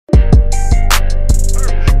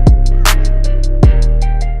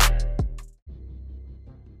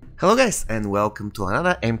Hello guys and welcome to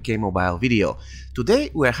another MK Mobile video.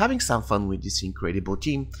 Today we are having some fun with this incredible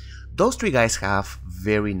team. Those three guys have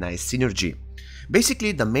very nice synergy.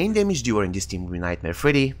 Basically the main damage dealer in this team will be Nightmare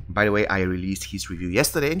Freddy. By the way, I released his review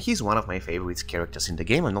yesterday and he's one of my favorite characters in the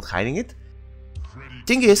game, I'm not hiding it.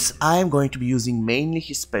 Thing is, I am going to be using mainly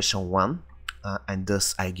his special one. And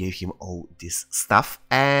thus I gave him all this stuff,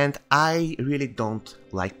 and I really don't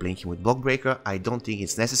like playing him with Block Breaker. I don't think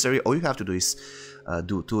it's necessary. All you have to do is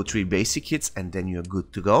do 2 or 3 basic hits and then you're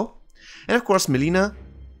good to go. And of course Melina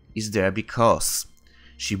is there because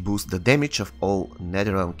she boosts the damage of all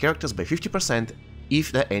Netherrealm characters by 50%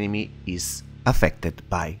 if the enemy is affected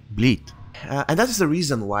by bleed. And that is the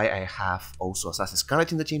reason why I have also Assassin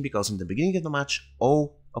Scarlet in the team, because in the beginning of the match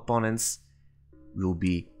all opponents will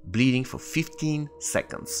be bleeding for 15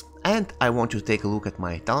 seconds. And I want you to take a look at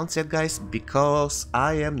my talent set, guys, because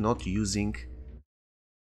I am not using...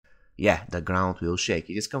 Yeah, the ground will shake,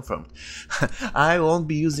 it is confirmed. I won't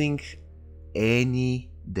be using any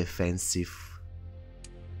defensive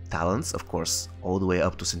talents, of course, all the way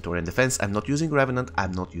up to Centurion Defense. I'm not using Revenant,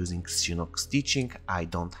 I'm not using Shinnok's Teaching, I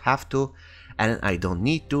don't have to, and I don't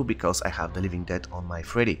need to because I have the Living Dead on my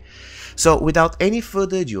Freddy. So without any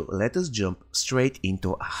further ado, let us jump straight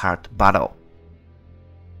into a hard battle.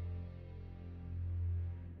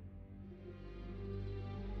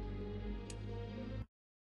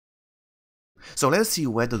 So let's see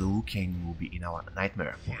whether the Liu Kang will be in our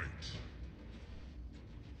Nightmare.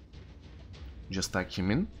 Just tag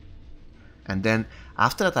him in, and then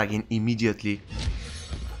after attacking immediately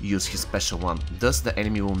use his special one, thus the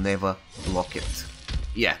enemy will never block it.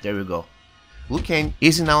 Yeah, there we go. Liu Kang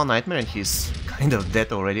is in our Nightmare and he's kind of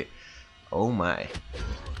dead already. Oh my.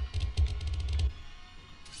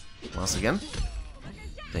 Once again.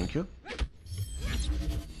 Thank you.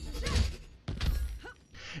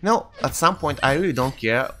 Now, at some point I really don't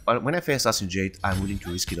care, but when I face Assassin Jade, I'm willing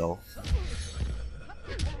to risk it all.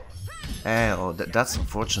 Oh, that's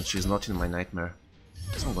unfortunate, she's not in my Nightmare.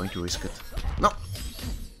 So I'm going to risk it. No!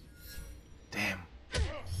 Damn.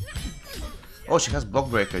 Oh, she has Block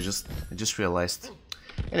Breaker, I just realized.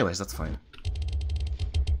 Anyways, that's fine.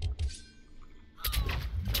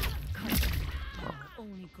 Oh.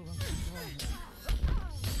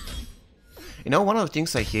 You know, one of the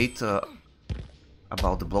things I hate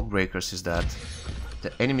about the Block Breakers is that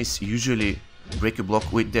the enemies usually break your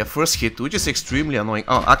block with their first hit, which is extremely annoying.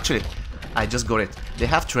 Oh, actually, I just got it. They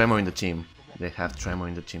have Tremor in the team. They have Tremor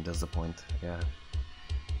in the team, that's the point. Yeah.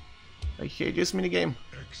 I hate this minigame.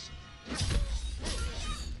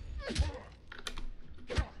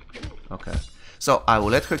 Okay. So I will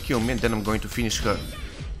let her kill me and then I'm going to finish her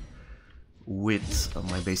with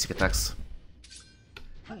my basic attacks.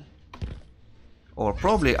 Or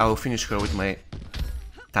probably I will finish her with my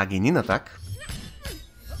tagging in attack.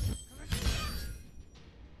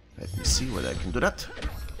 Let me see whether I can do that.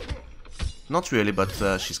 Not really, but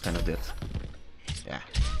she's kind of dead. Yeah.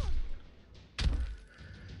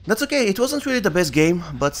 That's okay, it wasn't really the best game,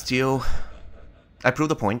 but still, I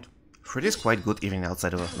proved the point. Freddy is quite good even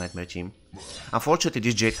outside of a Nightmare team. Unfortunately,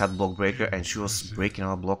 this Jade had Block Breaker and she was breaking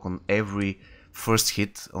our block on every first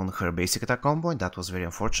hit on her basic attack combo, and that was very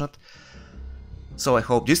unfortunate. So I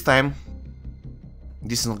hope this time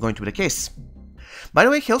this is not going to be the case. By the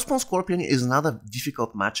way, Hellspawn Scorpion is another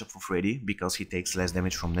difficult matchup for Freddy because he takes less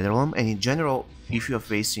damage from Netherrealm, and in general, if you are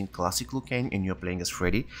facing classic Liu Kang and you're playing as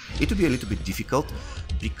Freddy, it will be a little bit difficult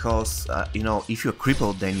because, you know, if you're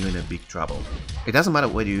crippled then you're in a big trouble. It doesn't matter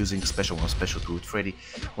whether you're using special 1 or special 2 with Freddy,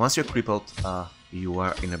 once you're crippled, you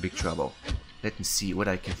are in a big trouble. Let me see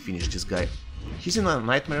whether I can finish this guy. He's in a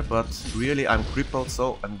Nightmare, but really I'm crippled,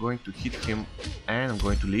 so I'm going to hit him and I'm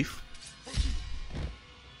going to leave.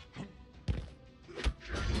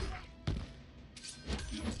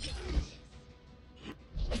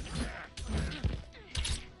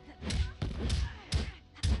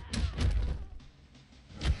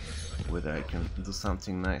 Whether I can do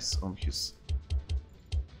something nice on his...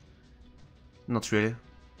 Not really,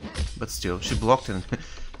 but still, she blocked and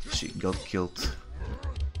she got killed.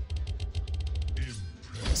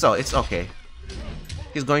 So it's okay.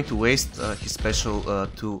 He's going to waste his special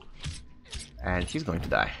 2 and he's going to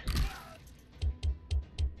die.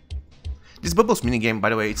 This Bubbles minigame, by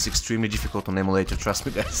the way, it's extremely difficult on emulator, trust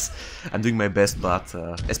me guys. I'm doing my best, but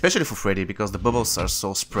especially for Freddy, because the bubbles are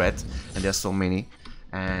so spread and there are so many.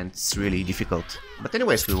 And it's really difficult. But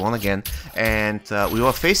anyways, we won again, and we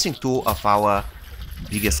were facing 2 of our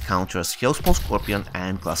biggest counters, Hellspawn Scorpion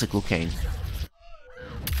and Classic Liu Kang.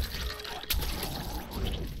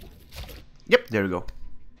 Yep, there we go.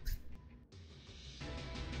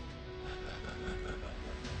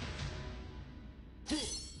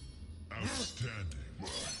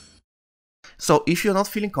 So if you're not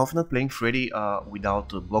feeling confident playing Freddy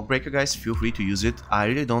without a block breaker, guys, feel free to use it. I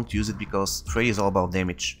really don't use it because Freddy is all about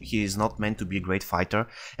damage. He is not meant to be a great fighter.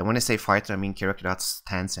 And when I say fighter, I mean character that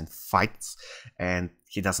stands and fights, and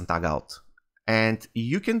he doesn't tag out. And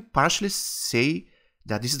you can partially say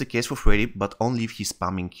that this is the case for Freddy, but only if he's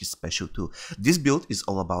spamming his special 2. This build is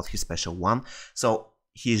all about his special 1, so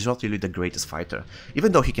he is not really the greatest fighter,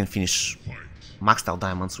 even though he can finish maxed out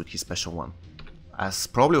diamonds with his special 1, as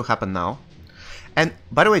probably will happen now. And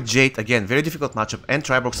by the way, Jade, again, very difficult matchup, and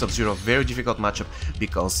Triborg Sub-Zero, very difficult matchup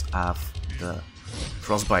because of the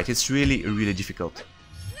Frostbite. It's really, really difficult.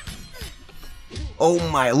 Oh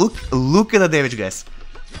my, look at the damage, guys.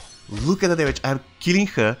 Look at the damage. I'm killing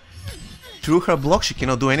her. Through her block, she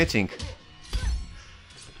cannot do anything.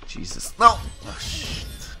 Jesus, no! Oh, shit.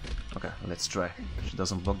 Okay, let's try. She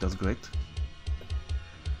doesn't block, that's great.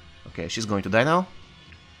 Okay, she's going to die now.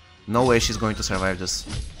 No way she's going to survive this.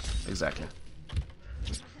 Exactly.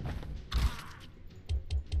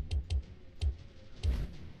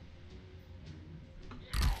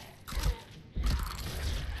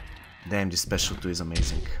 Damn, this special 2 is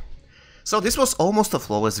amazing. So this was almost a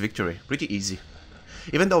flawless victory, pretty easy.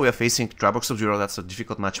 Even though we are facing Triborg Sub-Zero, that's a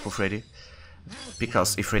difficult match for Freddy.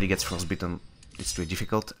 Because if Freddy gets frostbitten, it's really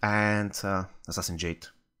difficult. And Assassin Jade.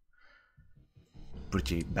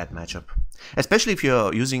 Pretty bad matchup. Especially if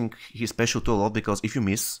you're using his special 2 a lot, because if you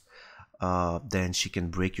miss, then she can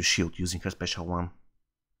break your shield using her special 1.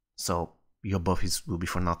 So your buff will be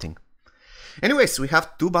for nothing. Anyways, we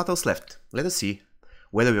have 2 battles left. Let us see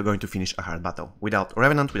whether we're going to finish a hard battle without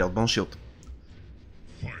Revenant, without Bone Shield.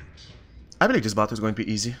 I believe this battle is going to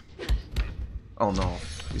be easy. Oh no.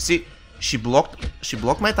 You see, she blocked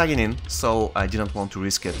my tagging in, so I didn't want to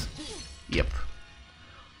risk it. Yep.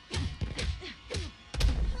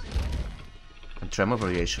 And Tremor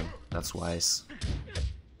Variation, that's wise.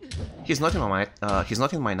 He's not in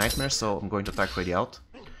my nightmare, so I'm going to tag Freddy out.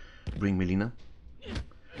 Bring Melina.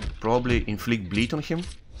 Probably inflict bleed on him.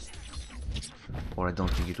 Or I don't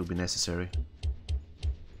think it will be necessary.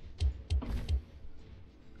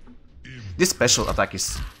 This special attack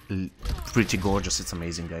is pretty gorgeous, it's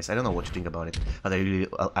amazing, guys. I don't know what you think about it, but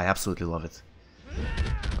I absolutely love it.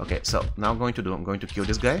 Okay, so now I'm going to kill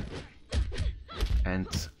this guy. And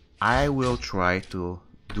I will try to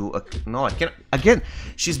do a... No, I can't... Again,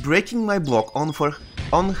 she's breaking my block on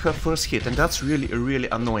her first hit, and that's really, really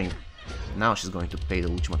annoying. Now she's going to pay the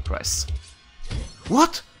ultimate price.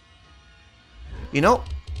 What? You know,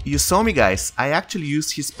 you saw me, guys. I actually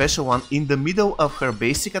used his special 1 in the middle of her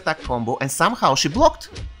basic attack combo, and somehow she blocked.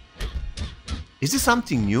 Is this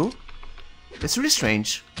something new? That's really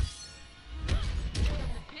strange.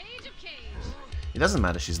 It doesn't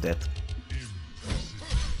matter, she's dead.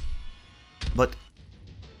 But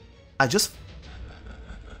I just...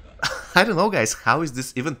 I don't know, guys, how is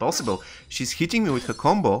this even possible? She's hitting me with her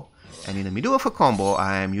combo, and in the middle of her combo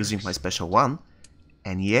I am using my special 1,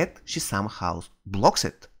 and yet she somehow blocks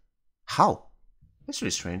it. How? That's really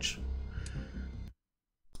strange.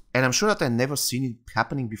 And I'm sure that I've never seen it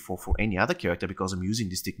happening before for any other character because I'm using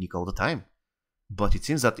this technique all the time. But it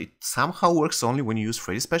seems that it somehow works only when you use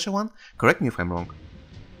Freddy's special 1. Correct me if I'm wrong.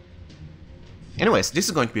 Anyways, this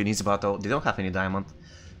is going to be an easy battle. They don't have any diamond,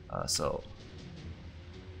 so...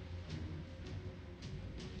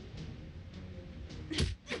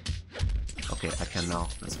 Okay, I can now.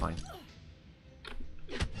 That's fine.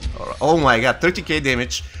 Right. Oh my god, 30k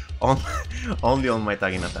damage on only on my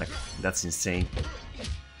tagging attack. That's insane.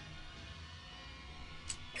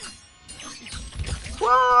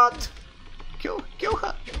 What? Kill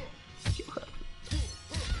her. Kill her.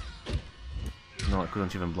 No, I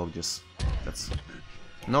couldn't even block this. That's...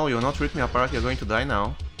 No, you'll not rip me apart, you're going to die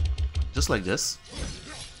now. Just like this.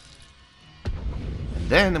 And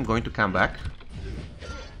then I'm going to come back.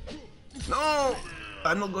 No!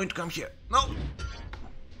 I'm not going to come here. No!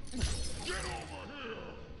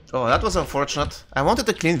 Oh, that was unfortunate. I wanted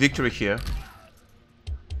a clean victory here.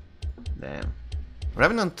 Damn.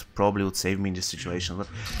 Revenant probably would save me in this situation, but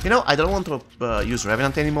you know, I don't want to use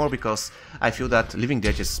Revenant anymore because I feel that Living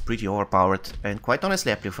Dead is pretty overpowered, and quite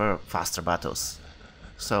honestly I prefer faster battles.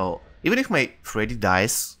 So even if my Freddy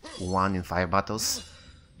dies 1 in 5 battles,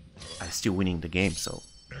 I'm still winning the game, so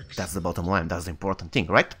that's the bottom line, that's the important thing,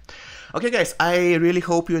 right? Okay guys, I really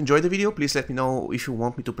hope you enjoyed the video. Please let me know if you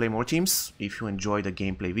want me to play more teams, if you enjoy the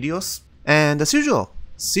gameplay videos, and as usual,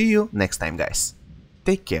 see you next time guys.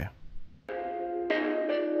 Take care.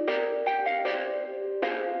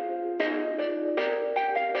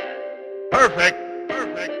 Perfect.